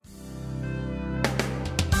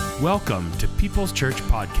Welcome to People's Church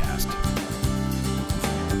Podcast.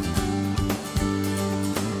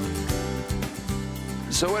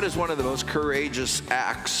 So what is one of the most courageous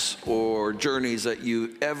acts or journeys that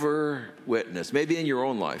you ever witnessed, maybe in your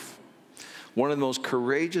own life? One of the most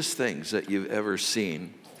courageous things that you've ever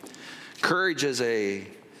seen. Courage is a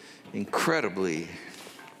incredibly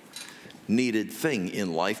needed thing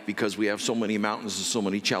in life because we have so many mountains and so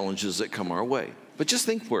many challenges that come our way. But just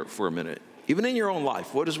think for a minute. Even in your own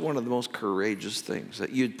life, what is one of the most courageous things that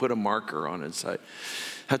you'd put a marker on and say,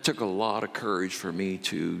 that took a lot of courage for me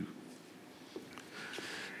to...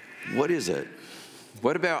 What is it?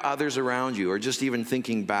 What about others around you, or just even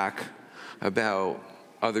thinking back about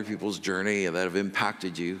other people's journey that have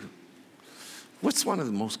impacted you? What's one of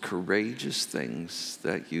the most courageous things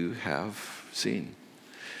that you have seen?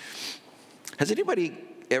 Has anybody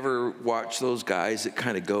ever watched those guys that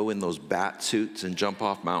kind of go in those bat suits and jump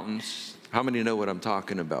off mountains? How many know what I'm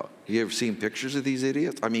talking about? You ever seen pictures of these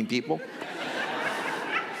idiots? People?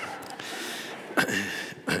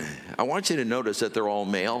 I want you to notice that they're all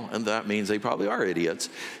male, and that means they probably are idiots.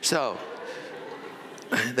 So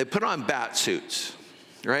they put on bat suits,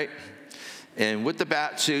 right? And with the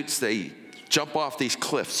bat suits, they jump off these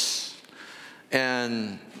cliffs,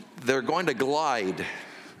 and they're going to glide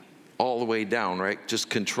all the way down, right? Just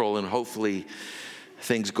control, and hopefully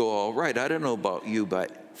things go all right. I don't know about you,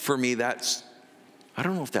 but for me, I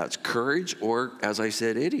don't know if that's courage or, as I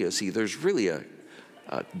said, idiocy. There's really a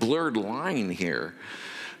blurred line here.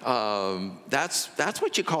 That's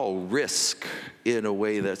what you call risk in a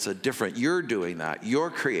way that's a different. You're doing that. You're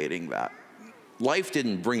creating that. Life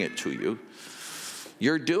didn't bring it to you.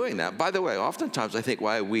 You're doing that. By the way, oftentimes I think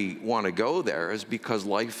why we want to go there is because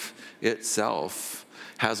life itself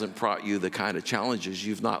hasn't brought you the kind of challenges.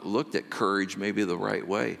 You've not looked at courage maybe the right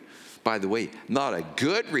way. By the way, not a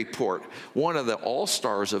good report. One of the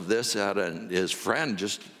all-stars of this, his friend,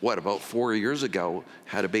 just, about 4 years ago,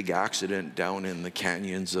 had a big accident down in the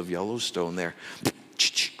canyons of Yellowstone there.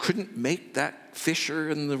 Couldn't make that fissure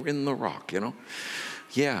in the rock,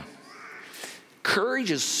 Yeah. Courage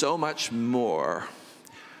is so much more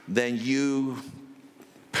than you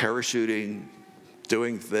parachuting,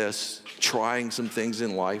 doing this, trying some things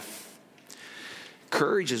in life.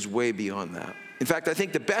 Courage is way beyond that. In fact, I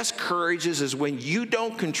think the best courage is when you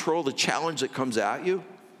don't control the challenge that comes at you,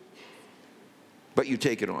 but you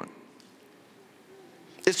take it on.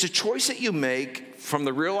 It's a choice that you make from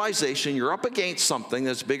the realization you're up against something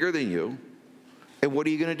that's bigger than you, and what are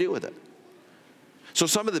you going to do with it? So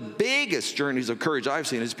some of the biggest journeys of courage I've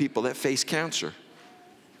seen is people that face cancer,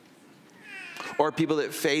 or people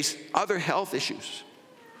that face other health issues,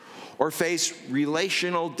 or face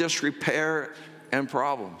relational disrepair and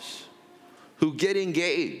problems, who get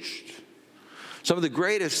engaged. Some of the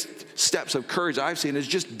greatest steps of courage I've seen is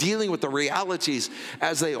just dealing with the realities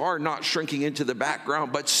as they are, not shrinking into the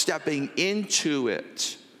background, but stepping into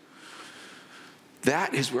it.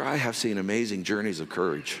 That is where I have seen amazing journeys of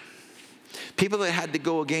courage. People that had to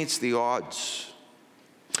go against the odds.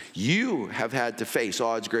 You have had to face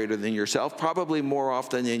odds greater than yourself, probably more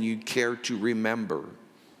often than you care to remember.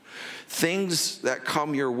 Things that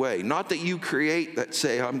come your way, not that you create that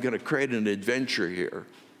say, I'm going to create an adventure here,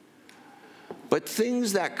 but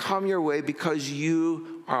things that come your way because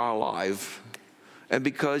you are alive and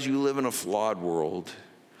because you live in a flawed world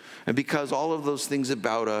and because all of those things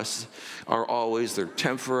about us they're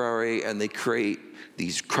temporary and they create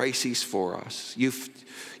these crises for us.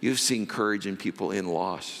 You've seen courage in people in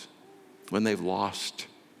loss, when they've lost.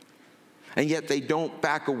 And yet they don't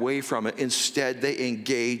back away from it. Instead, they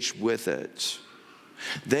engage with it.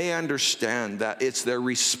 They understand that it's their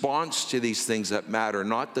response to these things that matter,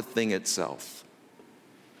 not the thing itself.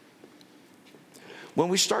 When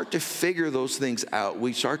we start to figure those things out,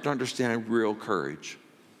 we start to understand real courage.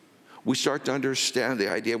 We start to understand the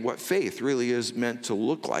idea of what faith really is meant to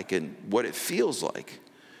look like and what it feels like.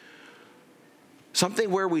 Something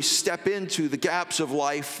where we step into the gaps of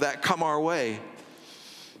life that come our way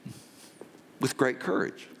with great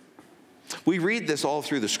courage. We read this all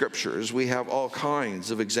through the scriptures. We have all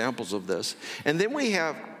kinds of examples of this. And then we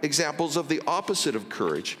have examples of the opposite of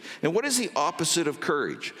courage. And what is the opposite of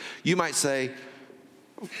courage? You might say,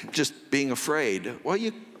 just being afraid. Well,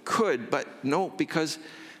 you could, but no, because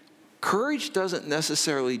courage doesn't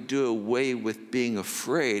necessarily do away with being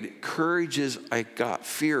afraid. Courage is, I got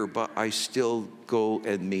fear, but I still go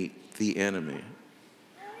and meet the enemy.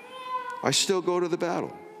 I still go to the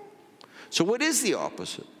battle. So what is the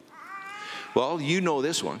opposite? Well, you know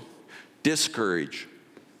this one. Discourage.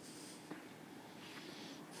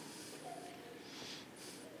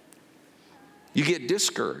 You get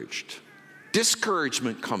discouraged.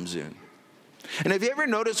 discouragement comes in. And have you ever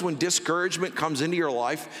noticed when discouragement comes into your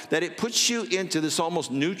life that it puts you into this almost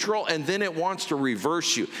neutral, and then it wants to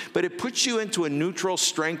reverse you, but it puts you into a neutral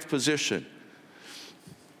strength position.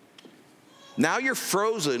 Now you're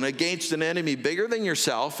frozen against an enemy bigger than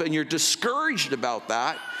yourself, and you're discouraged about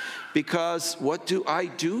that because what do I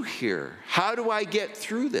do here? How do I get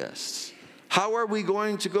through this? How are we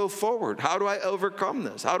going to go forward? How do I overcome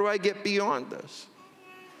this? How do I get beyond this?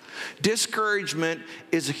 Discouragement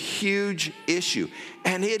is a huge issue,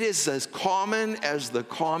 and it is as common as the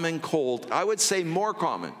common cold. I would say more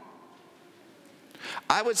common.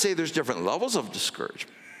 I would say there's different levels of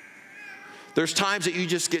discouragement. There's times that you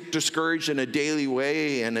just get discouraged in a daily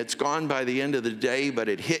way, and it's gone by the end of the day, but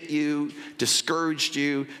it hit you, discouraged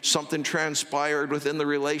you, something transpired within the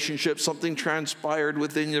relationship, something transpired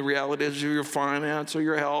within the realities of your finance or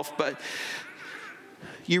your health, but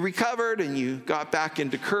you recovered and you got back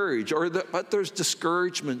into courage. But there's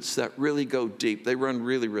discouragements that really go deep. They run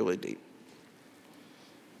really, really deep.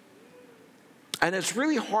 And it's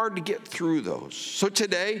really hard to get through those. So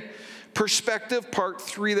today, perspective, part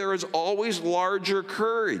 3, there is always larger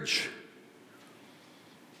courage.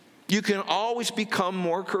 You can always become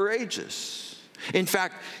more courageous. In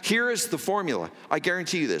fact, here is the formula. I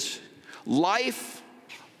guarantee you this. Life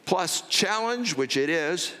plus challenge, which it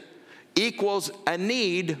is, equals a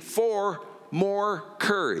need for more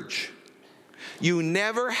courage. You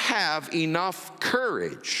never have enough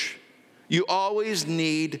courage. You always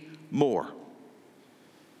need more.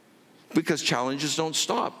 Because challenges don't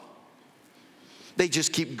stop. They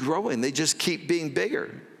just keep growing. They just keep being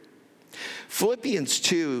bigger. Philippians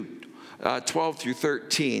 2, 12 through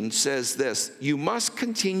 13 says this: you must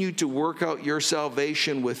continue to work out your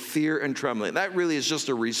salvation with fear and trembling. That really is just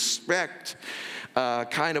a respect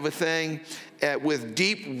kind of a thing, with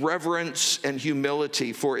deep reverence and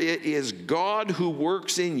humility, for it is God who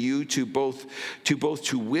works in you to both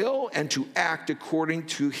to will and to act according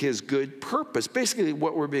to his good purpose. Basically,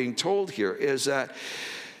 what we're being told here is that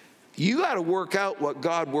you got to work out what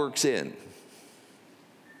God works in.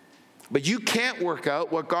 But you can't work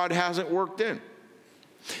out what God hasn't worked in.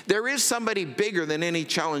 There is somebody bigger than any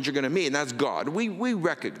challenge you're going to meet, and that's God. We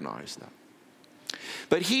recognize that.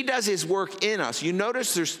 But he does his work in us. You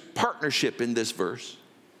notice there's partnership in this verse.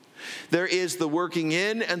 There is the working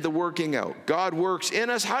in and the working out. God works in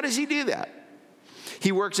us. How does he do that?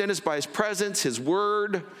 He works in us by his presence, his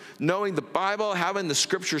word, knowing the Bible, having the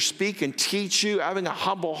scripture speak and teach you, having a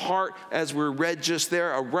humble heart, as we read just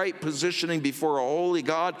there, a right positioning before a holy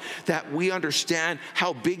God, that we understand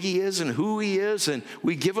how big he is and who he is, and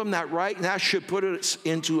we give him that right, and that should put us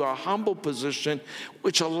into a humble position,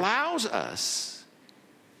 which allows us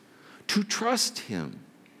to trust him,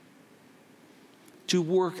 to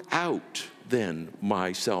work out then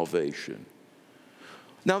my salvation.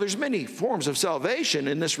 Now, there's many forms of salvation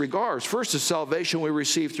in this regard. First is salvation we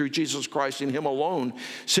receive through Jesus Christ and him alone,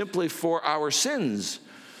 simply for our sins.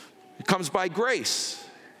 It comes by grace.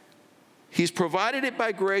 He's provided it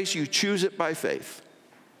by grace. You choose it by faith.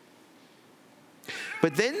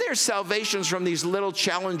 But then there's salvations from these little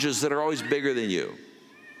challenges that are always bigger than you.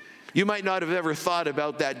 You might not have ever thought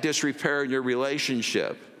about that disrepair in your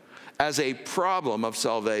relationship as a problem of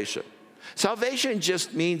salvation. Salvation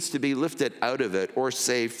just means to be lifted out of it or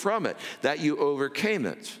saved from it, that you overcame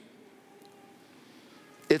it.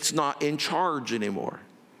 It's not in charge anymore.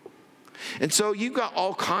 And so you've got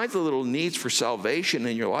all kinds of little needs for salvation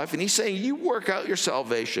in your life, and he's saying you work out your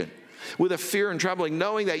salvation with a fear and trembling,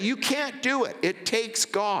 knowing that you can't do it. It takes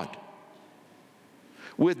God.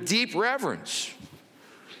 With deep reverence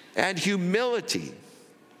and humility.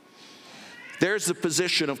 There's the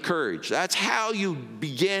position of courage. That's how you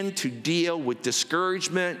begin to deal with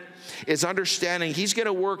discouragement, is understanding he's going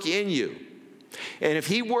to work in you. And if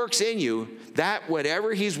he works in you, that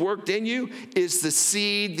whatever he's worked in you is the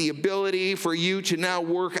seed, the ability for you to now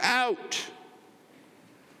work out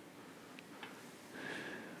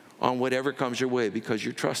on whatever comes your way, because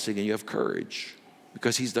you're trusting and you have courage,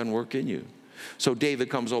 because he's done work in you. So David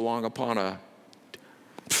comes along upon a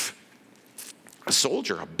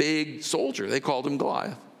soldier, a big soldier. They called him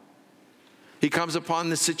Goliath. He comes upon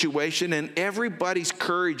this situation, and everybody's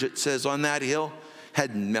courage, it says, on that hill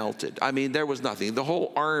had melted. I mean, there was nothing. The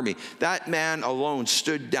whole army, that man alone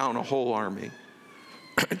stood down a whole army.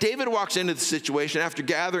 David walks into the situation after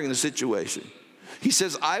gathering the situation. He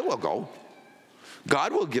says, I will go.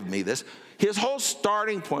 God will give me this. His whole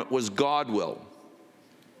starting point was God will.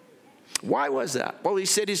 Why was that? Well, he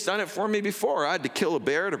said he's done it for me before. I had to kill a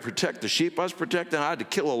bear to protect the sheep I was protecting. I had to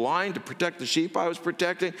kill a lion to protect the sheep I was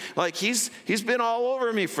protecting. Like, he's been all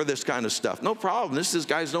over me for this kind of stuff. No problem. This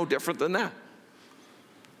guy's no different than that.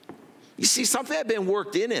 You see, something had been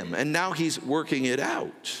worked in him, and now he's working it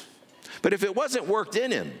out. But if it wasn't worked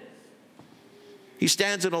in him, he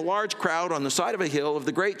stands in a large crowd on the side of a hill of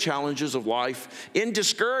the great challenges of life, in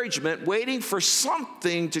discouragement, waiting for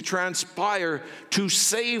something to transpire to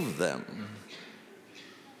save them.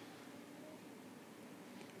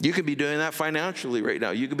 You could be doing that financially right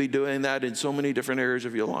now. You could be doing that in so many different areas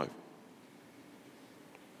of your life.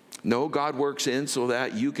 No, God works in so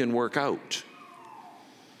that you can work out.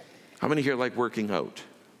 How many here like working out?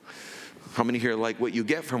 How many here like what you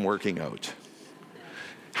get from working out?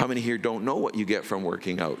 How many here don't know what you get from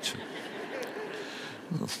working out?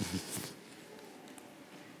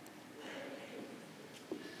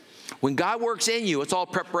 When God works in you, it's all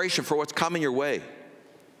preparation for what's coming your way.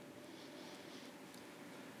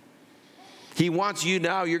 He wants you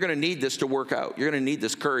now. You're going to need this to work out. You're going to need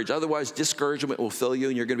this courage. Otherwise, discouragement will fill you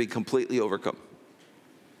and you're going to be completely overcome.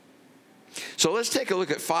 So let's take a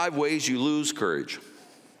look at 5 ways you lose courage.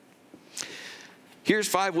 Here's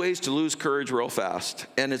 5 ways to lose courage real fast.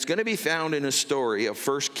 And it's going to be found in a story of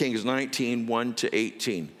 1 Kings 19,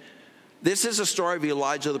 1-18. This is a story of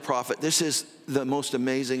Elijah the prophet. This is the most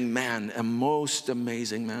amazing man,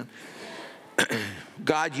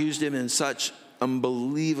 God used him in such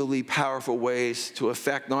unbelievably powerful ways to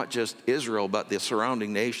affect not just Israel, but the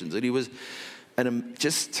surrounding nations. And he was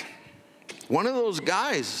just one of those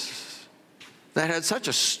guys that had such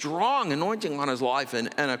a strong anointing on his life and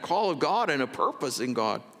a call of God and a purpose in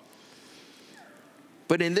God.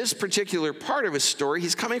 But in this particular part of his story,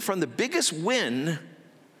 he's coming from the biggest win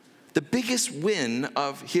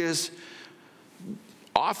of his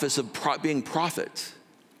office of being prophet.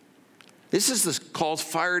 This is the calls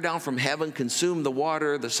fire down from heaven, consume the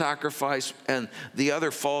water, the sacrifice, and the other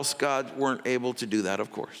false gods weren't able to do that,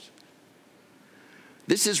 of course.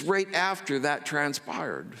 This is right after that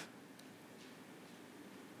transpired.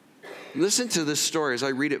 Listen to this story as I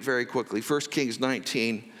read it very quickly. 1 Kings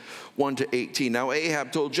 19, 1-18. Now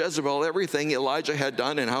Ahab told Jezebel everything Elijah had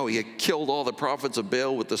done and how he had killed all the prophets of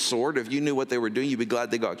Baal with the sword. If you knew what they were doing, you'd be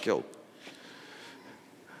glad they got killed.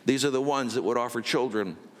 These are the ones that would offer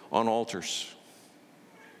children on altars.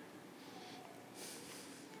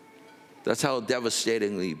 That's how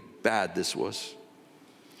devastatingly bad this was.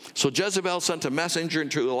 So Jezebel sent a messenger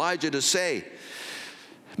to Elijah to say,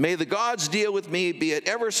 may the gods deal with me, be it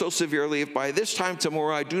ever so severely, if by this time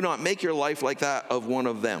tomorrow I do not make your life like that of one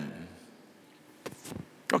of them.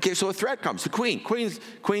 Okay, so a threat comes. The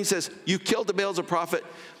queen says, you killed the Baals of prophet.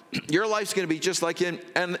 Your life's going to be just like him.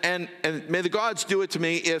 And may the gods do it to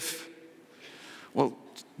me if, well,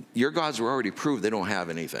 your gods were already proved they don't have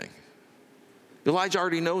anything. Elijah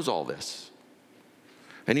already knows all this.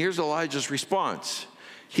 And here's Elijah's response.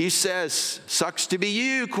 He says, sucks to be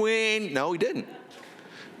you, queen. No, he didn't.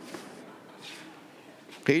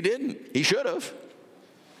 He didn't. He should have.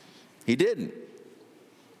 He didn't.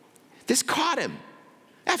 This caught him.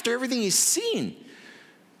 After everything he's seen,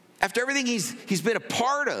 after everything he's been a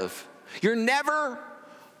part of, you're never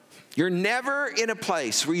in a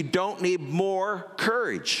place where you don't need more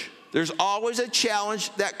courage. There's always a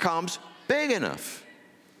challenge that comes big enough.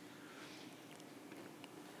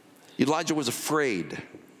 Elijah was afraid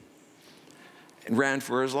and ran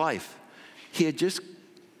for his life. He had just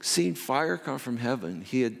seen fire come from heaven.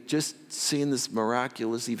 He had just seen this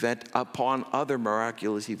miraculous event upon other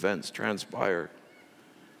miraculous events transpire.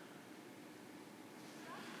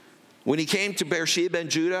 When he came to Beersheba in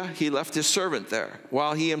Judah, he left his servant there,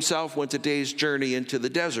 while he himself went a day's journey into the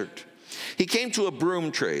desert. He came to a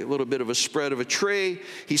broom tree, a little bit of a spread of a tree.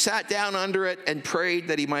 He sat down under it and prayed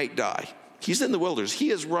that he might die. He's in the wilderness. He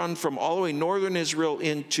has run from all the way northern Israel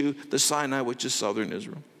into the Sinai, which is southern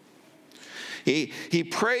Israel. He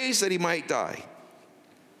prays that he might die.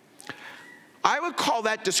 I would call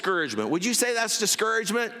that discouragement. Would you say that's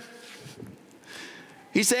discouragement?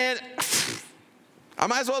 He's saying, I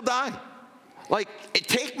might as well die. Like,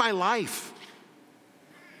 take my life.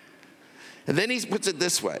 And then he puts it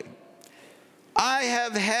this way. I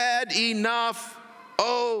have had enough,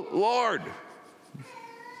 oh Lord.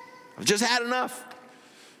 I've just had enough.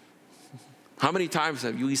 How many times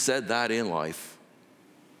have you said that in life?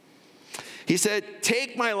 He said,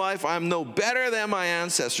 take my life, I'm no better than my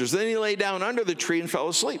ancestors. Then he lay down under the tree and fell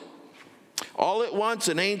asleep. All at once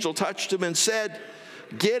an angel touched him and said,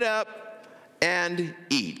 get up and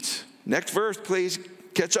eat. Next verse, please.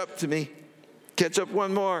 Catch up to me. Catch up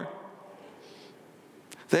one more.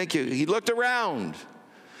 Thank you. He looked around,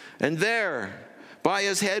 And there, by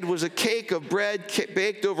his head, was a cake of bread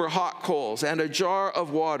baked over hot coals and a jar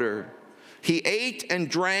of water. He ate and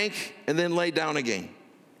drank and then lay down again.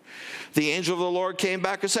 The angel of the Lord came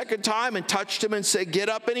back a second time and touched him and said, "Get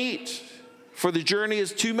up and eat, for the journey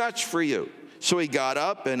is too much for you." So he got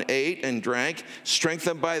up and ate and drank,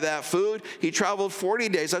 strengthened by that food. He traveled 40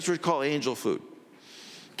 days. That's what we call angel food.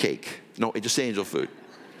 Cake. No, just angel food.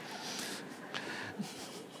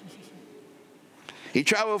 He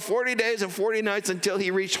traveled 40 days and 40 nights until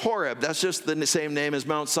he reached Horeb. That's just the same name as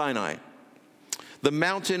Mount Sinai, the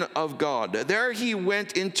mountain of God. There he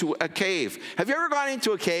went into a cave. Have you ever gone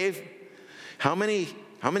into a cave? How many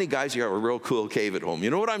guys here have a real cool cave at home?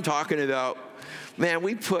 You know what I'm talking about? Man,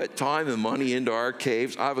 we put time and money into our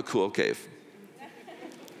caves. I have a cool cave.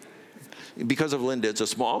 Because of Linda, it's a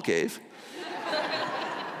small cave.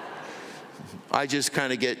 I just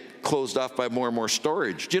kind of get closed off by more and more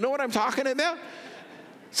storage. Do you know what I'm talking about?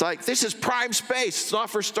 It's like, this is prime space. It's not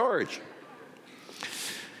for storage.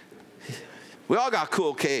 We all got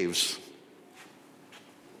cool caves.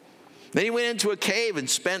 Then he went into a cave and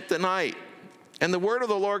spent the night. And the word of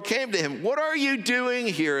the Lord came to him. "What are you doing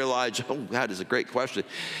here, Elijah?" Oh, that is a great question.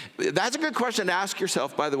 That's a good question to ask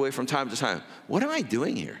yourself, by the way, from time to time. What am I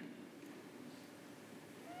doing here?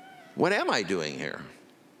 What am I doing here?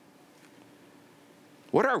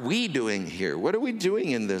 What are we doing here? What are we doing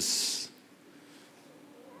in this?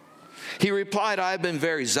 He replied, "I have been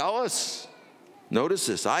very zealous." Notice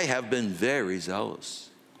this. "I have been very zealous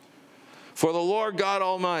for the Lord God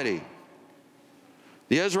Almighty.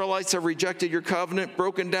 The Israelites have rejected your covenant,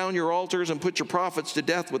 broken down your altars, and put your prophets to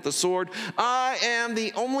death with the sword. I am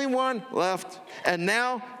the only one left, and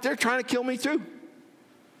now they're trying to kill me too."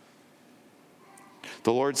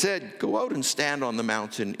 The Lord said, "Go out and stand on the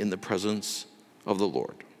mountain in the presence of the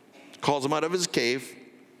Lord." Calls him out of his cave,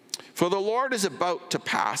 "For the Lord is about to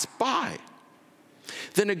pass by."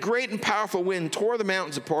 Then a great and powerful wind tore the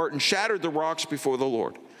mountains apart and shattered the rocks before the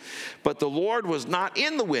Lord. But the Lord was not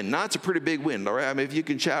in the wind. Now, it's a pretty big wind, all right? I mean, if you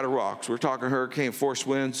can shatter rocks, we're talking hurricane force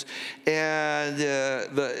winds.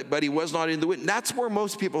 But he was not in the wind. That's where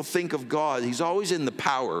most people think of God. He's always in the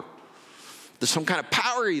power. There's some kind of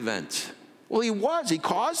power event. Well, he was. He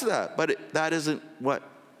caused that. But that isn't what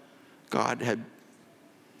God had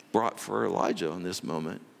brought for Elijah in this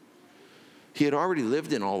moment. He had already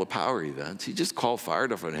lived in all the power events. He just called fire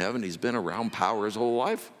down from heaven. He's been around power his whole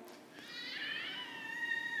life.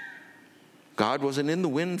 God wasn't in the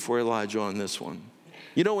wind for Elijah on this one.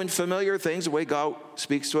 You know, in familiar things, the way God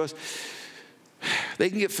speaks to us, they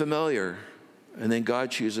can get familiar, and then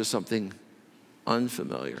God chooses something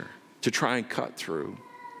unfamiliar to try and cut through.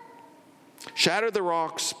 Shattered the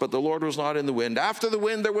rocks, but the Lord was not in the wind. After the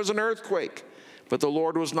wind, there was an earthquake, but the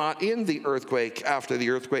Lord was not in the earthquake. After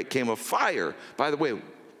the earthquake came a fire. By the way,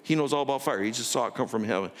 he knows all about fire. He just saw it come from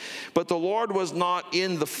heaven. But the Lord was not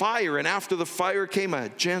in the fire, and after the fire came a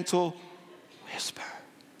gentle whisper.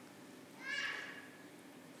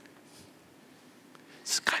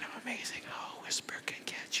 It's kind of amazing how a whisper can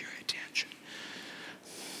get your attention.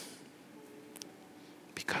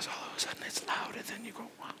 Because all of a sudden it's loud, and then you go,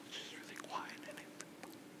 wow, it's just really quiet.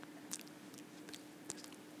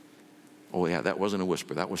 Oh yeah, that wasn't a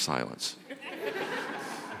whisper, that was silence.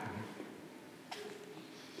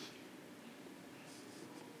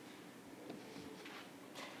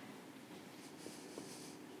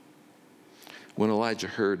 When Elijah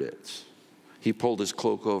heard it, he pulled his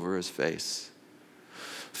cloak over his face.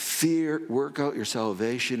 Fear, work out your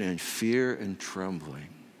salvation in fear and trembling.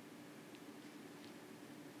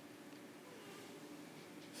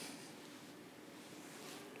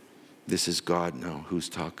 This is God now who's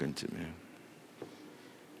talking to me.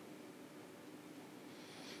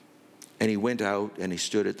 And he went out and he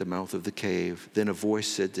stood at the mouth of the cave. Then a voice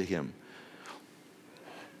said to him,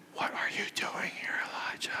 "What are you doing here,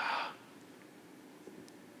 Elijah?"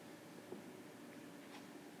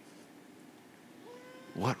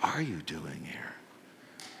 What are you doing here?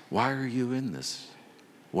 Why are you in this?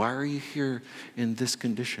 Why are you here in this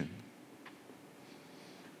condition?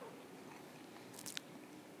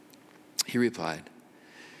 He replied,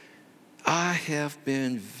 "I have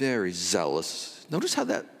been very zealous." Notice how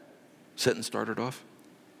that sentence started off.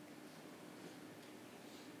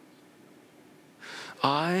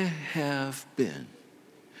 I have been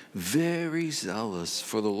very zealous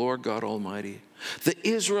for the Lord God Almighty. The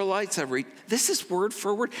Israelites have this is word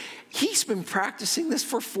for word. He's been practicing this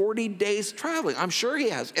for 40 days traveling. I'm sure he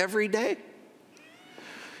has every day.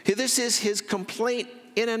 This is his complaint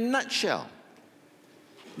in a nutshell.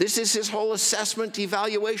 This is his whole assessment,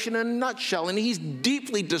 evaluation in a nutshell. And he's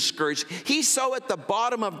deeply discouraged. He's so at the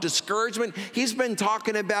bottom of discouragement. He's been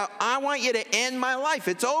talking about, I want you to end my life.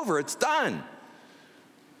 It's over. It's done.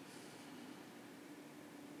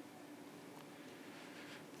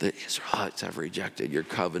 The Israelites have rejected your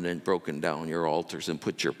covenant, broken down your altars, and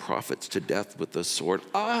put your prophets to death with the sword.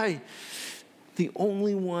 I, the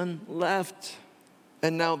only one left.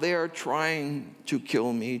 And now they are trying to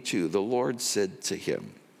kill me too. The Lord said to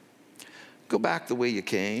him, go back the way you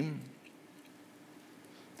came.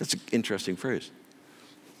 That's an interesting phrase.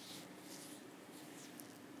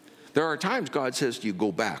 There are times God says to you,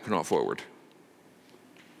 go back, not forward.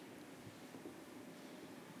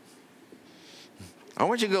 I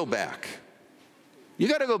want you to go back. You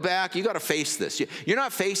got to go back. You got to face this. You're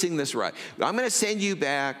not facing this right. I'm going to send you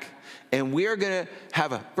back, and we're going to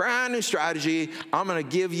have a brand new strategy. I'm going to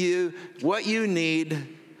give you what you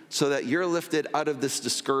need so that you're lifted out of this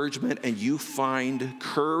discouragement and you find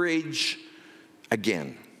courage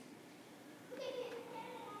again.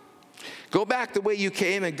 Go back the way you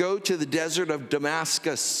came and go to the desert of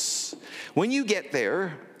Damascus. When you get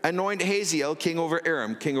there, anoint Hazael king over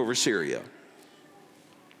Aram, king over Syria.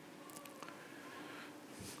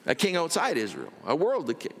 A king outside Israel, a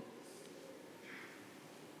worldly king.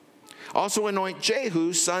 Also anoint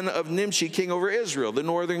Jehu, son of Nimshi, king over Israel, the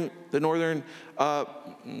northern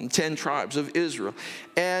 10 tribes of Israel.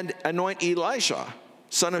 And anoint Elisha,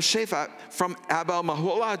 son of Shaphat, from Abel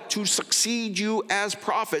Maholah, to succeed you as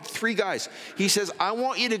prophet. 3 guys. He says, I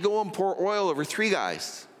want you to go and pour oil over 3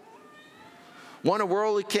 guys. One a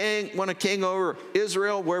worldly king, one a king over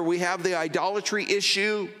Israel, where we have the idolatry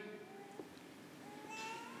issue.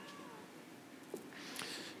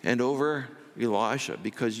 And over Elisha,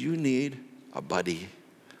 because you need a buddy.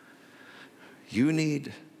 You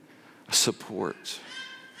need support.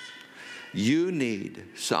 You need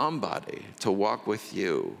somebody to walk with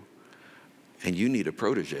you, and you need a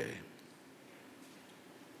protege.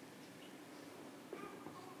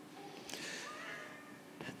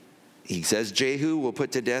 He says, Jehu will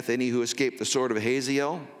put to death any who escape the sword of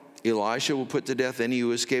Hazael. Elisha will put to death any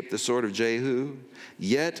who escape the sword of Jehu.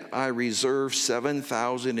 Yet I reserve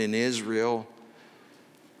 7,000 in Israel.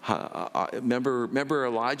 Remember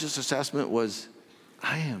Elijah's assessment was,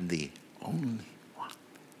 I am the only one.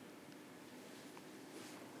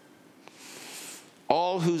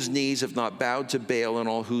 All whose knees have not bowed to Baal and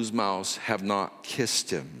all whose mouths have not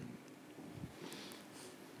kissed him.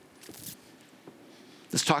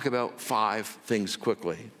 Let's talk about 5 things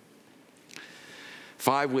quickly.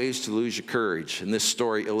 5 ways to lose your courage, and this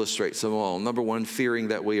story illustrates them all. Number 1, fearing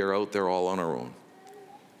that we are out there all on our own.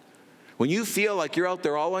 When you feel like you're out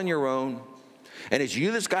there all on your own, and it's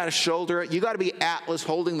you that's got to shoulder it, you got to be Atlas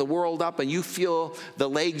holding the world up, and you feel the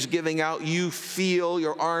legs giving out, you feel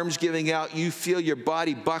your arms giving out, you feel your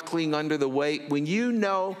body buckling under the weight. When you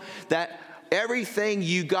know that everything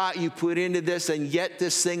you got, you put into this, and yet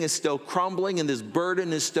this thing is still crumbling, and this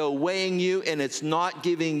burden is still weighing you, and it's not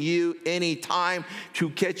giving you any time to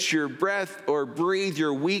catch your breath or breathe.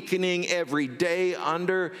 You're weakening every day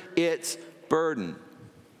under its burden.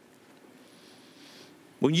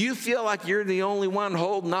 When you feel like you're the only one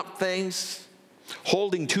holding up things,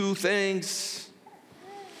 holding 2 things,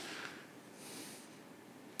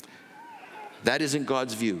 that isn't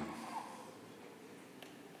God's view.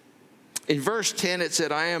 In verse 10, it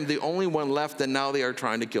said, I am the only one left, and now they are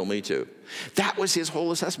trying to kill me too. That was his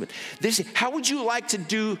whole assessment. How would you like to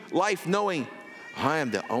do life knowing, I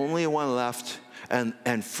am the only one left,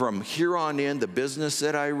 and from here on in, the business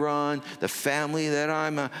that I run, the family that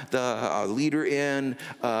I'm the leader in,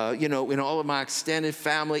 in all of my extended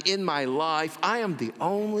family, in my life, I am the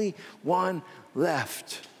only one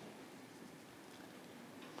left.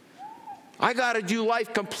 I got to do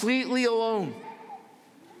life completely alone.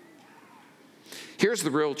 Here's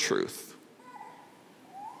the real truth.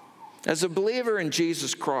 As a believer in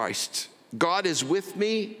Jesus Christ, God is with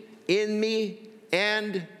me, in me,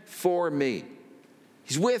 and for me.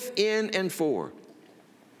 He's with, in, and for.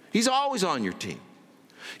 He's always on your team.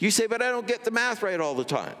 You say, but I don't get the math right all the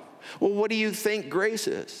time. Well, what do you think grace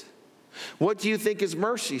is? What do you think is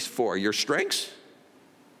mercy's for? Your strengths?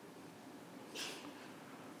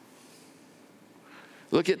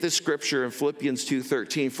 Look at this scripture in Philippians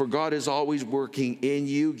 2:13. For God is always working in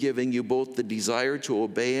you, giving you both the desire to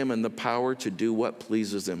obey him and the power to do what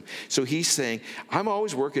pleases him. So he's saying, I'm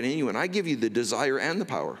always working in you, and I give you the desire and the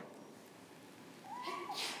power.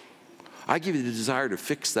 I give you the desire to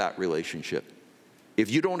fix that relationship.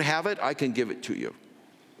 If you don't have it, I can give it to you.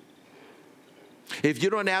 If you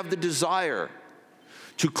don't have the desire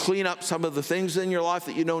to clean up some of the things in your life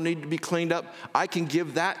that you don't need to be cleaned up, I can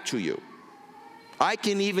give that to you. I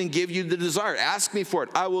can even give you the desire. Ask me for it.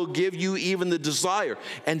 I will give you even the desire.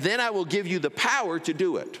 And then I will give you the power to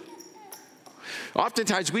do it.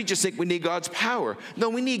 Oftentimes we just think we need God's power. No,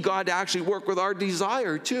 we need God to actually work with our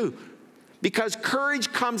desire too. Because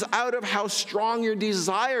courage comes out of how strong your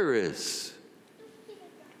desire is.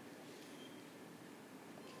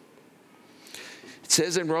 It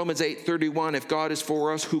says in Romans 8:31, if God is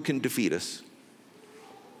for us, who can defeat us?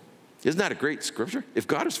 Isn't that a great scripture? If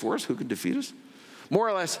God is for us, who can defeat us? More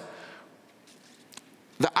or less,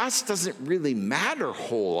 the us doesn't really matter a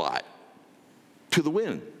whole lot to the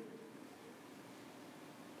win.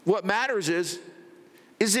 What matters is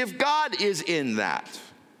if God is in that.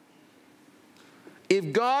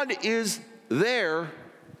 If God is there,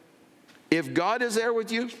 if God is there with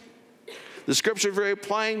you, the scripture is very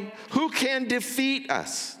plain. Who can defeat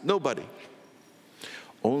us? Nobody.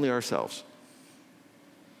 Only ourselves.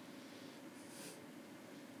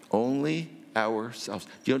 Only ourselves.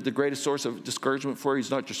 Do you know what the greatest source of discouragement for you is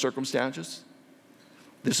not your circumstances?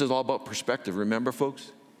 This is all about perspective. Remember,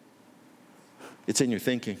 folks? It's in your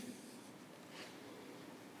thinking.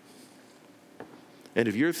 And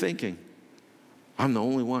if you're thinking, I'm the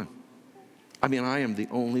only one. I am the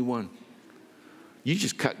only one. You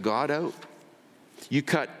just cut God out. You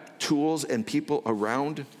cut tools and people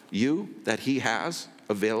around you that he has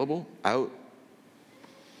available out.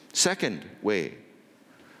 Second way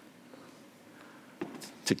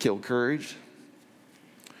to kill courage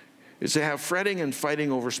is to have fretting and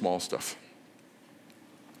fighting over small stuff.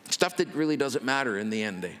 Stuff that really doesn't matter in the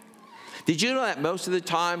end day. Did you know that most of the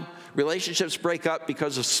time relationships break up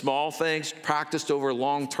because of small things practiced over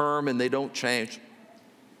long term and they don't change?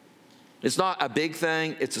 It's not a big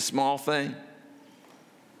thing, it's a small thing.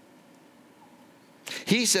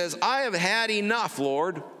 He says, I have had enough,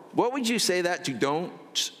 Lord. What would you say that to?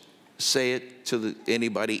 Don't say it to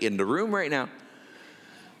anybody in the room right now.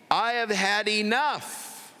 I have had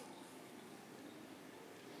enough.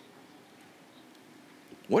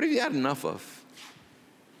 What have you had enough of?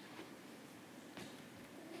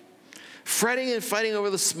 Fretting and fighting over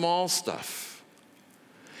the small stuff.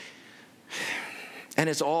 And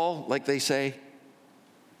it's all, like they say,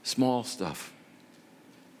 small stuff.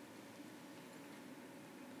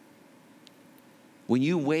 When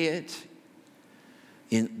you weigh it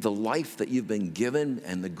in the life that you've been given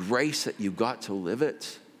and the grace that you've got to live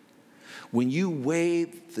it, when you weigh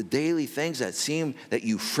the daily things that seem that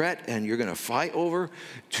you fret and you're going to fight over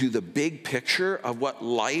to the big picture of what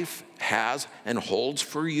life has and holds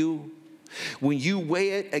for you, when you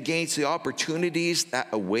weigh it against the opportunities that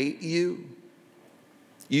await you,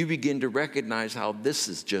 you begin to recognize how this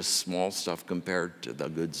is just small stuff compared to the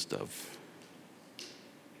good stuff.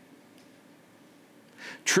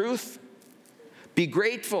 Truth, be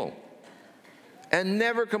grateful and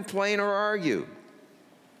never complain or argue.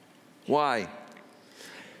 Why?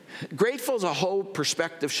 Grateful is a whole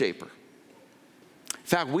perspective shaper. In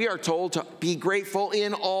fact, we are told to be grateful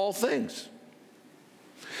in all things.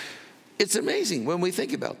 It's amazing when we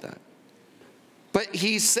think about that. But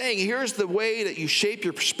he's saying, here's the way that you shape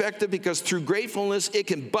your perspective, because through gratefulness, it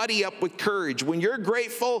can buddy up with courage. When you're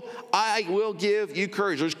grateful, I will give you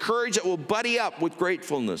courage. There's courage that will buddy up with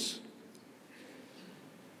gratefulness.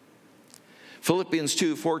 Philippians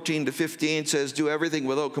 2:14-15 says, do everything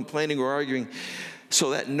without complaining or arguing,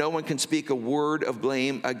 so that no one can speak a word of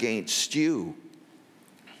blame against you.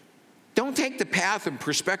 Don't take the path of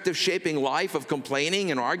perspective-shaping life of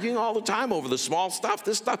complaining and arguing all the time over the small stuff.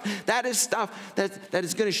 This stuff, that is stuff that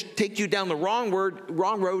is going to take you down the wrong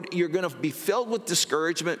road. You're going to be filled with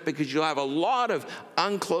discouragement because you'll have a lot of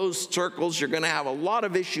unclosed circles. You're going to have a lot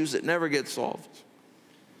of issues that never get solved.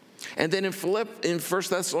 And then in 1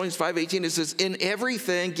 Thessalonians 5:18, it says, in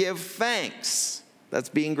everything give thanks. That's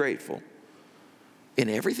being grateful. In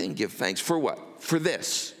everything give thanks. For what? For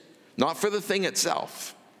this. Not for the thing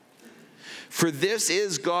itself. For this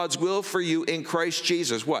is God's will for you in Christ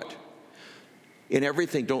Jesus. What? In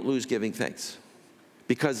everything, don't lose giving thanks.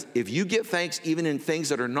 Because if you give thanks even in things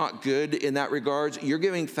that are not good in that regards, you're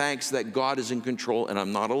giving thanks that God is in control and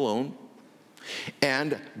I'm not alone.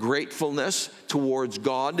 And gratefulness towards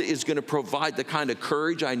God is going to provide the kind of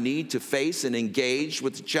courage I need to face and engage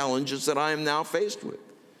with the challenges that I am now faced with.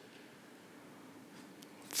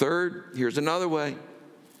 Third, here's another way.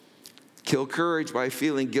 Kill courage by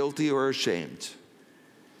feeling guilty or ashamed.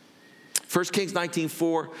 1 Kings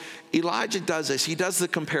 19:4, Elijah does this. He does the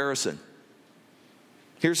comparison.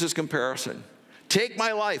 Here's his comparison. Take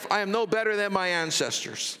my life. I am no better than my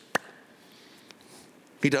ancestors.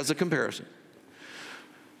 He does a comparison.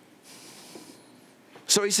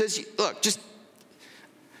 So he says, look, just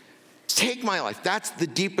take my life. That's the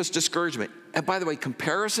deepest discouragement. And by the way,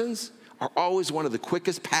 comparisons are always one of the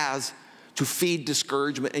quickest paths to feed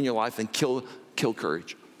discouragement in your life and kill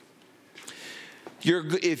courage.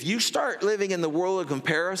 If you start living in the world of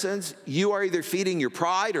comparisons, you are either feeding your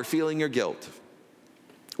pride or feeling your guilt.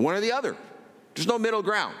 One or the other. There's no middle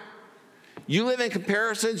ground. You live in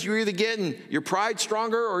comparisons, you're either getting your pride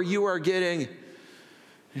stronger or you are getting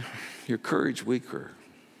your courage weaker.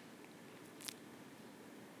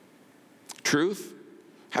 Truth,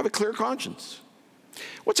 have a clear conscience.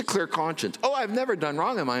 What's a clear conscience? Oh, I've never done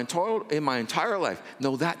wrong in my entire life.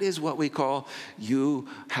 No, that is what we call you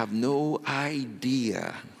have no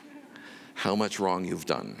idea how much wrong you've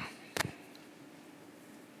done.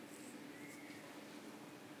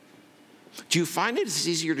 Do you find it's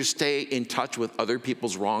easier to stay in touch with other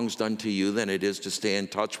people's wrongs done to you than it is to stay in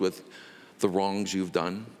touch with the wrongs you've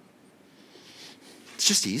done? It's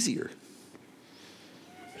just easier.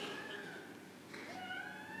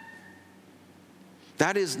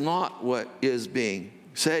 That is not what is being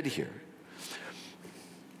said here.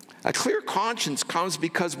 A clear conscience comes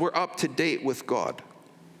because we're up to date with God.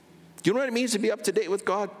 Do you know what it means to be up to date with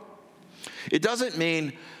God? It doesn't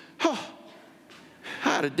mean, I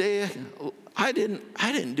had a day, I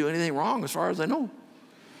didn't do anything wrong as far as I know.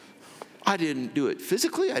 I didn't do it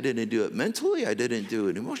physically, I didn't do it mentally, I didn't do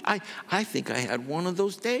it emotionally. I think I had one of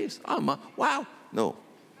those days. Wow. No,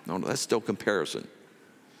 that's still comparison.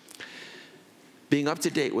 Being up to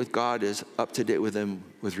date with God is up to date with Him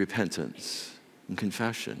with repentance and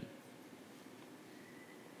confession.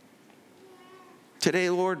 Today,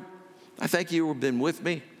 Lord, I thank you have been with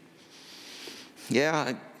me.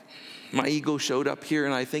 Yeah, my ego showed up here,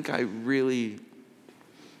 and I think I really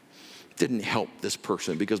didn't help this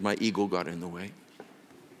person because my ego got in the way.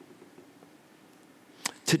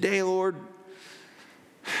 Today, Lord,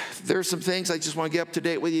 there's some things I just want to get up to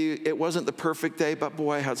date with you. It wasn't the perfect day, but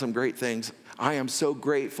boy, I had some great things. I am so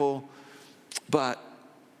grateful, but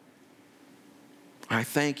I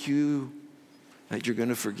thank you that you're going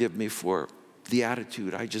to forgive me for the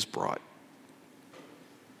attitude I just brought.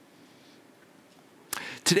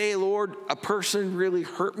 Today, Lord, a person really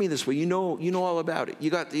hurt me this way. You know all about it.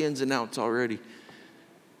 You got the ins and outs already.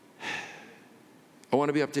 I want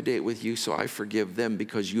to be up to date with you, so I forgive them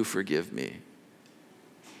because you forgive me.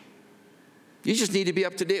 You just need to be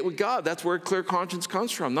up to date with God. That's where a clear conscience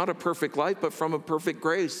comes from. Not a perfect life, but from a perfect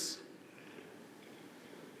grace.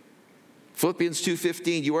 Philippians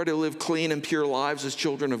 2:15, you are to live clean and pure lives as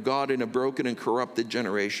children of God in a broken and corrupted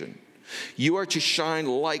generation. You are to shine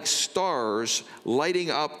like stars,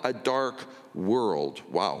 lighting up a dark world.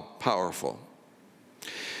 Wow, powerful.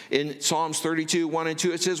 In Psalms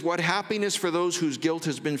 32:1-2, it says, what happiness for those whose guilt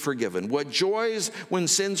has been forgiven. What joys when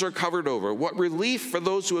sins are covered over. What relief for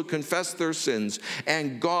those who have confessed their sins.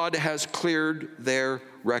 And God has cleared their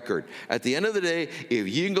record. At the end of the day, if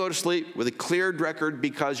you can go to sleep with a cleared record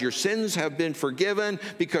because your sins have been forgiven,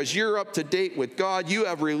 because you're up to date with God, you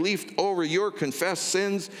have relief over your confessed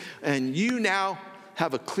sins, and you now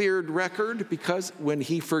have a cleared record because when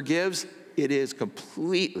He forgives, it is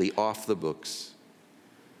completely off the books.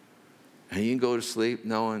 And you can go to sleep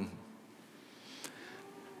knowing,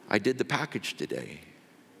 I did the package today.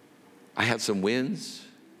 I had some wins,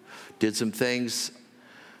 did some things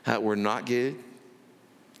that were not good.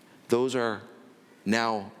 Those are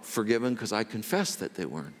now forgiven because I confessed that they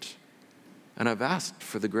weren't. And I've asked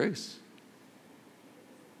for the grace.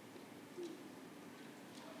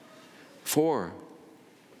 4,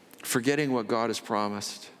 forgetting what God has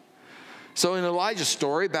promised. So in Elijah's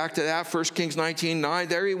story, back to that, 1 Kings 19:9,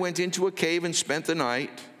 there he went into a cave and spent the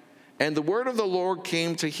night, and the word of the Lord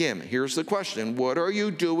came to him. Here's the question, what are you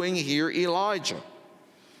doing here, Elijah?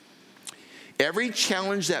 Every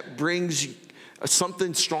challenge that brings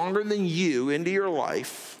something stronger than you into your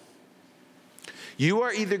life, you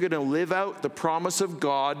are either going to live out the promise of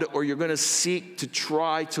God or you're going to seek to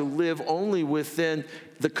try to live only within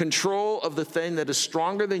the control of the thing that is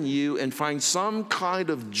stronger than you and find some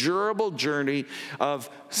kind of durable journey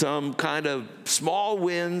of some kind of small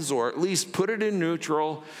wins, or at least put it in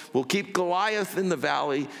neutral. We'll keep Goliath in the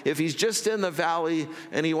valley. If he's just in the valley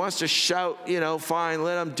and he wants to shout, fine,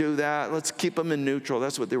 let him do that. Let's keep him in neutral.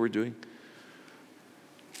 That's what they were doing.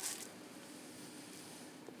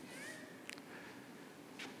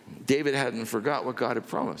 David hadn't forgot what God had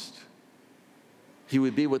promised. He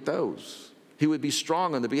would be with those. He would be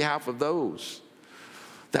strong on the behalf of those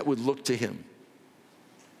that would look to him.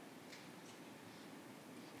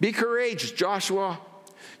 Be courageous, Joshua.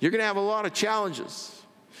 You're going to have a lot of challenges.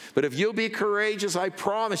 But if you'll be courageous, I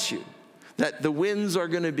promise you that the winds are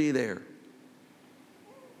going to be there.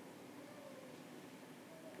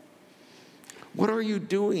 What are you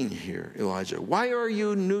doing here, Elijah? Why are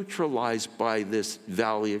you neutralized by this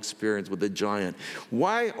valley experience with the giant?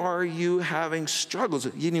 Why are you having struggles?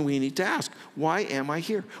 We need to ask, why am I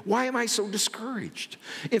here? Why am I so discouraged?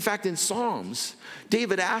 In fact, in Psalms,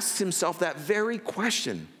 David asks himself that very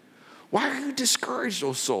question. Why are you discouraged,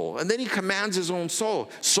 O soul? And then he commands his own soul,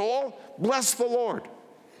 soul, bless the Lord.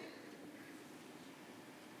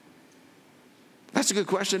 That's a good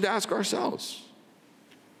question to ask ourselves.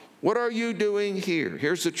 What are you doing here?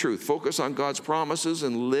 Here's the truth. Focus on God's promises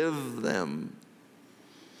and live them.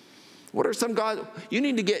 What are some God? You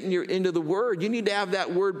need to get into the Word. You need to have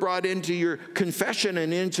that Word brought into your confession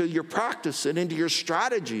and into your practice and into your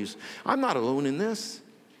strategies. I'm not alone in this.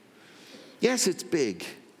 Yes, it's big.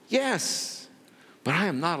 Yes. But I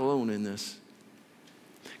am not alone in this.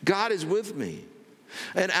 God is with me.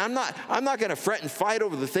 And I'm not going to fret and fight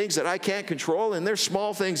over the things that I can't control, and they're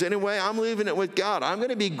small things anyway. I'm leaving it with God. I'm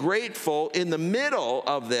going to be grateful in the middle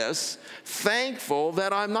of this, thankful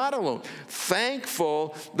that I'm not alone,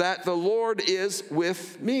 thankful that the Lord is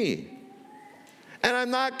with me. And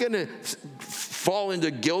I'm not going to fall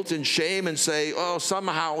into guilt and shame and say, oh,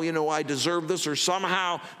 somehow, I deserve this, or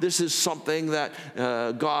somehow this is something that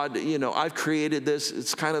God, I've created this.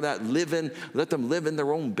 It's kind of that let them live in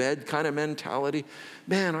their own bed kind of mentality.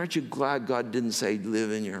 Man, aren't you glad God didn't say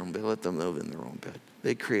live in your own bed? Let them live in their own bed.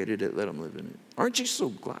 They created it, let them live in it. Aren't you so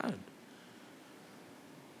glad?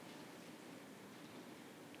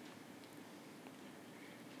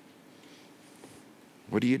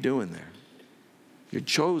 What are you doing there? You're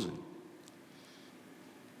chosen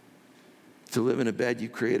to live in a bed you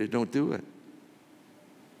created. Don't do it.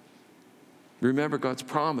 Remember God's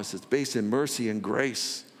promise. It's based in mercy and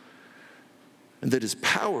grace, and that his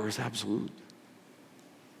power is absolute.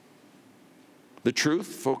 The truth,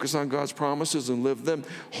 focus on God's promises and live them.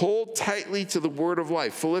 Hold tightly to the word of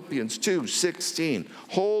life. Philippians 2:16.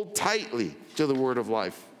 Hold tightly to the word of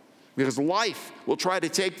life, because life will try to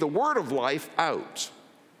take the word of life out.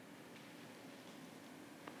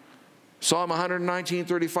 Psalm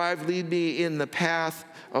 119:35, lead me in the path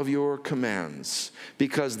of your commands,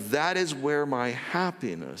 because that is where my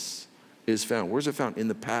happiness is found. Where's it found? In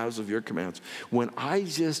the paths of your commands. When I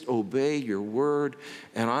just obey your word,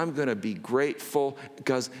 and I'm going to be grateful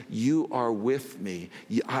because you are with me.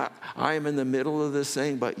 I am in the middle of this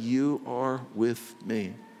thing, but you are with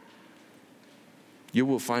me. You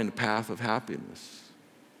will find a path of happiness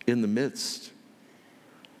in the midst.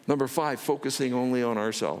 Number 5, focusing only on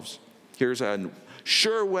ourselves. Here's a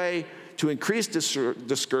sure way to increase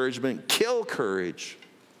discouragement, kill courage.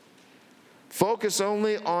 Focus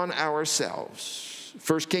only on ourselves.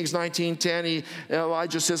 1 Kings 19:10,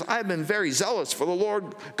 Elijah says, I've been very zealous for the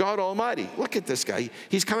Lord God Almighty. Look at this guy.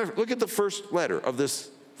 Look at the first letter of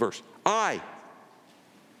this verse. I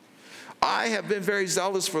have been very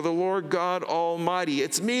zealous for the Lord God Almighty.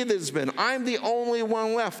 It's me that's been. I'm the only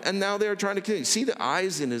one left. And now they're trying to kill you. See the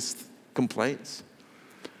eyes in his complaints?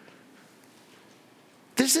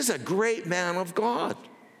 This is a great man of God.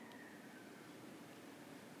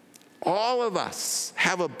 All of us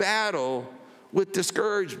have a battle with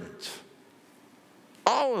discouragement.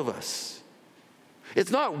 All of us.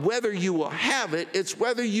 It's not whether you will have it, it's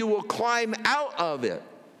whether you will climb out of it.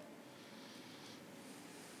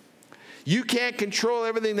 You can't control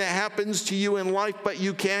everything that happens to you in life, but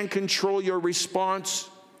you can control your response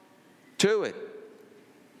to it.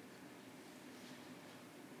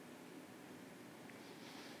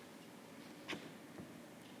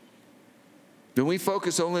 When we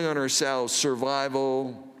focus only on ourselves,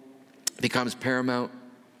 survival becomes paramount.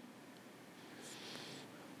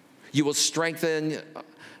 You will strengthen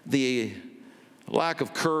the lack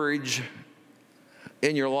of courage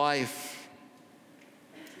in your life.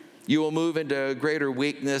 You will move into greater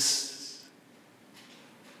weakness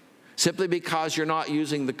simply because you're not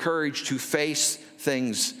using the courage to face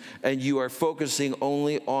things and you are focusing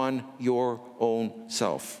only on your own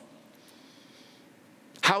self.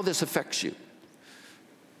 How this affects you.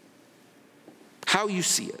 How you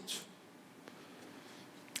see it.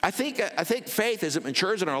 I think faith, as it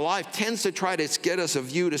matures in our life, tends to try to get us a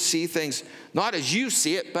view to see things not as you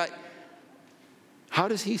see it, but how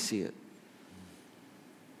does he see it?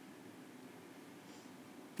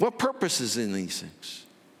 What purpose is in these things?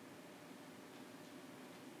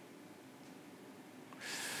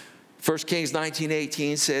 1 Kings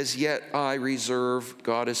 19:18 says, yet I reserve,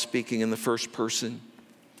 God is speaking in the first person,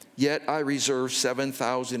 yet I reserve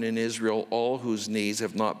 7,000 in Israel, all whose knees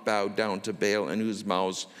have not bowed down to Baal and whose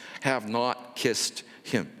mouths have not kissed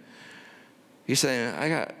him. He's saying, I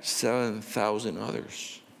got 7,000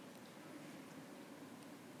 others.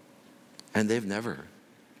 And they've never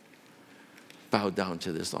bowed down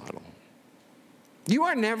to this idol. You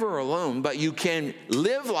are never alone, but you can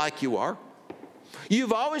live like you are.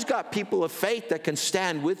 You've always got people of faith that can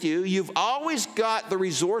stand with you. You've always got the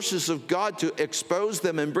resources of God to expose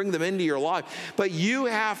them and bring them into your life. But you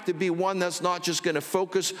have to be one that's not just going to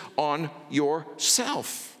focus on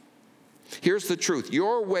yourself. Here's the truth.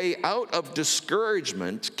 Your way out of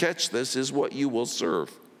discouragement, catch this, is what you will serve.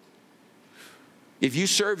 If you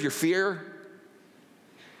serve your fear,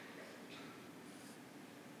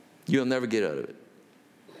 you'll never get out of it.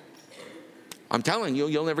 I'm telling you,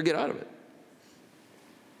 you'll never get out of it.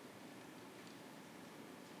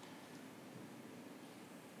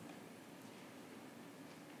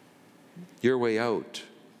 Your way out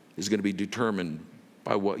is going to be determined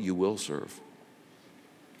by what you will serve.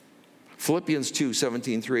 Philippians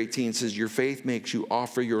 2:17-18 says, your faith makes you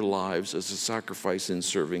offer your lives as a sacrifice in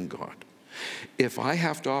serving God. If I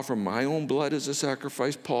have to offer my own blood as a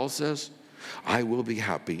sacrifice, Paul says, I will be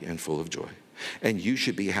happy and full of joy. And you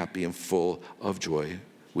should be happy and full of joy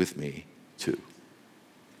with me too.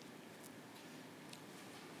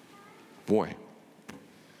 Boy,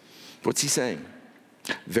 what's he saying?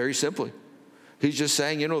 Very simply, he's just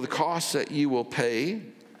saying, the cost that you will pay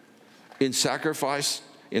in sacrifice,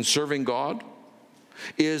 in serving God,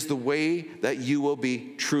 is the way that you will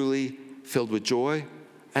be truly filled with joy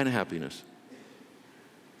and happiness.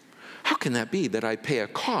 How can that be that I pay a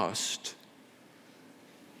cost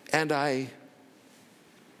and I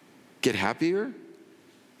get happier?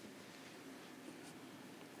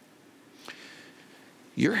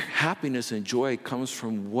 Your happiness and joy comes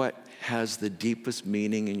from what has the deepest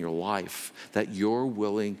meaning in your life that you're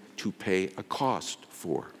willing to pay a cost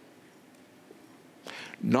for.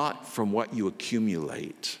 Not from what you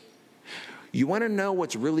accumulate. You want to know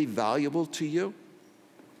what's really valuable to you?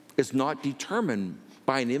 It's not determined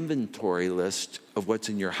by an inventory list of what's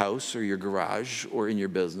in your house or your garage or in your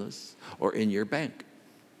business or in your bank.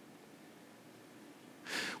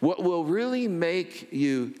 What will really make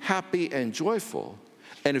you happy and joyful,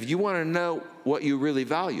 and if you want to know what you really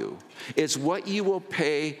value, it's what you will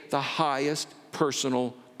pay the highest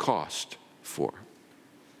personal cost for.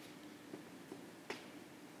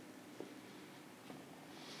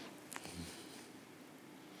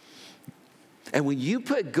 And when you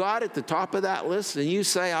put God at the top of that list and you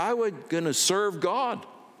say, I'm going to serve God,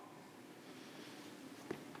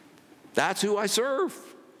 that's who I serve.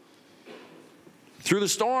 Through the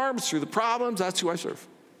storms, through the problems, that's who I serve.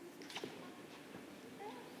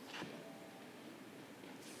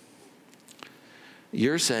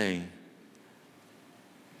 You're saying,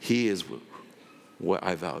 he is what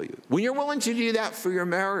I value. When you're willing to do that for your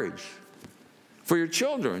marriage, for your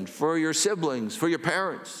children, for your siblings, for your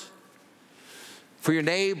parents, for your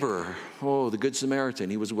neighbor, the Good Samaritan,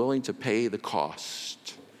 he was willing to pay the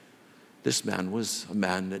cost. This man was a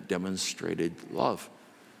man that demonstrated love,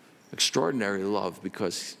 extraordinary love,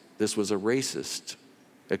 because this was a racist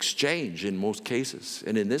exchange in most cases.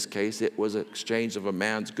 And in this case, it was an exchange of a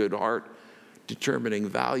man's good heart determining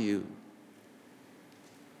value.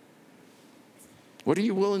 What are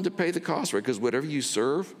you willing to pay the cost for? Because whatever you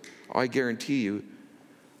serve, I guarantee you,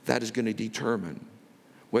 that is going to determine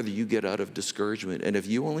whether you get out of discouragement. And if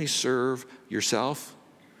you only serve yourself,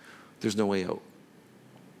 there's no way out.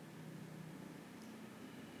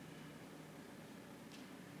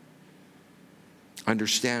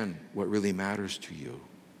 Understand what really matters to you.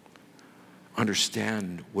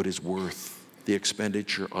 Understand what is worth the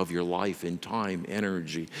expenditure of your life in time,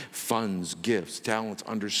 energy, funds, gifts, talents.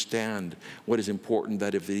 Understand what is important,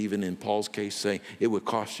 that if even in Paul's case saying it would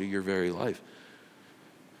cost you your very life.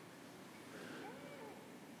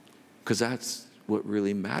 Because that's what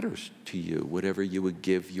really matters to you, whatever you would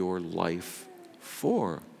give your life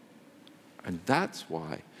for. And that's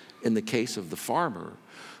why, in the case of the farmer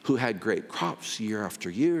who had great crops year after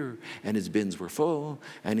year, and his bins were full,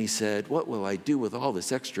 and he said, what will I do with all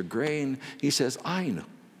this extra grain? He says, I know.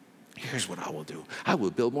 Here's what I will do. I will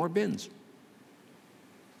build more bins.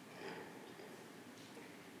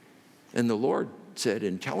 And the Lord said,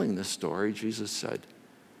 in telling this story, Jesus said,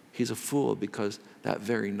 he's a fool, because that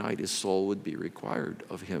very night his soul would be required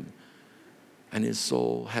of him. And his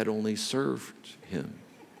soul had only served him.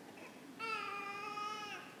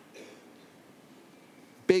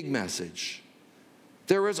 Big message.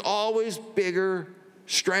 There is always bigger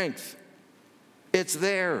strength. It's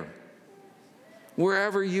there.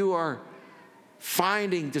 Wherever you are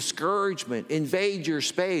finding discouragement, invade your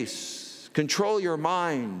space, control your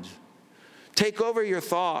mind, take over your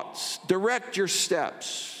thoughts, direct your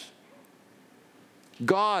steps.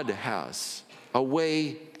 God has a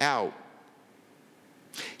way out.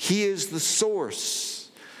 He is the source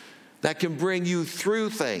that can bring you through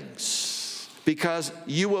things, because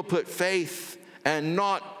you will put faith and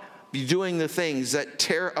not be doing the things that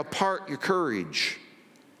tear apart your courage.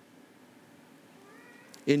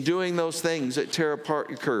 In doing those things that tear apart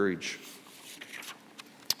your courage,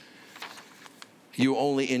 you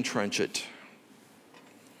only entrench it.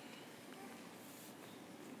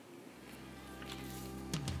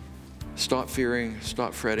 Stop fearing,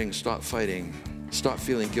 stop fretting, stop fighting, stop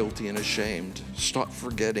feeling guilty and ashamed. Stop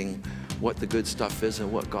forgetting what the good stuff is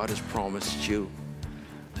and what God has promised you.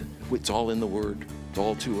 It's all in the Word. It's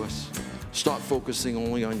all to us. Stop focusing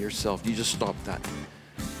only on yourself. You just stop that.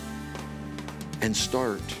 And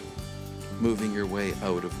start moving your way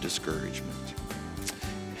out of discouragement.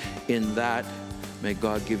 In that, may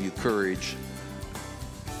God give you courage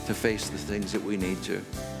to face the things that we need to,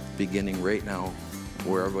 beginning right now,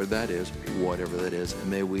 wherever that is, whatever that is. And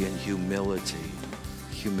may we in humility,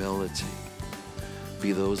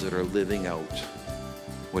 be those that are living out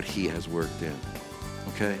what He has worked in.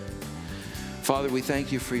 Okay? Father, we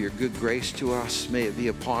thank you for your good grace to us. May it be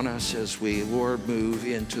upon us as we, Lord, move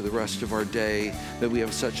into the rest of our day, that we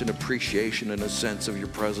have such an appreciation and a sense of your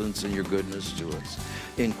presence and your goodness to us.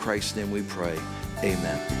 In Christ's name we pray.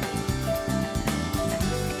 Amen.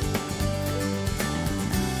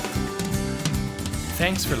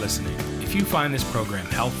 Thanks for listening. If you find this program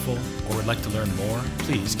helpful or would like to learn more,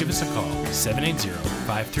 please give us a call,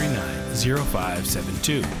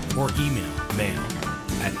 780-539-0572, or email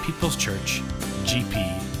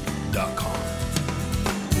mail@peopleschurchgp.com.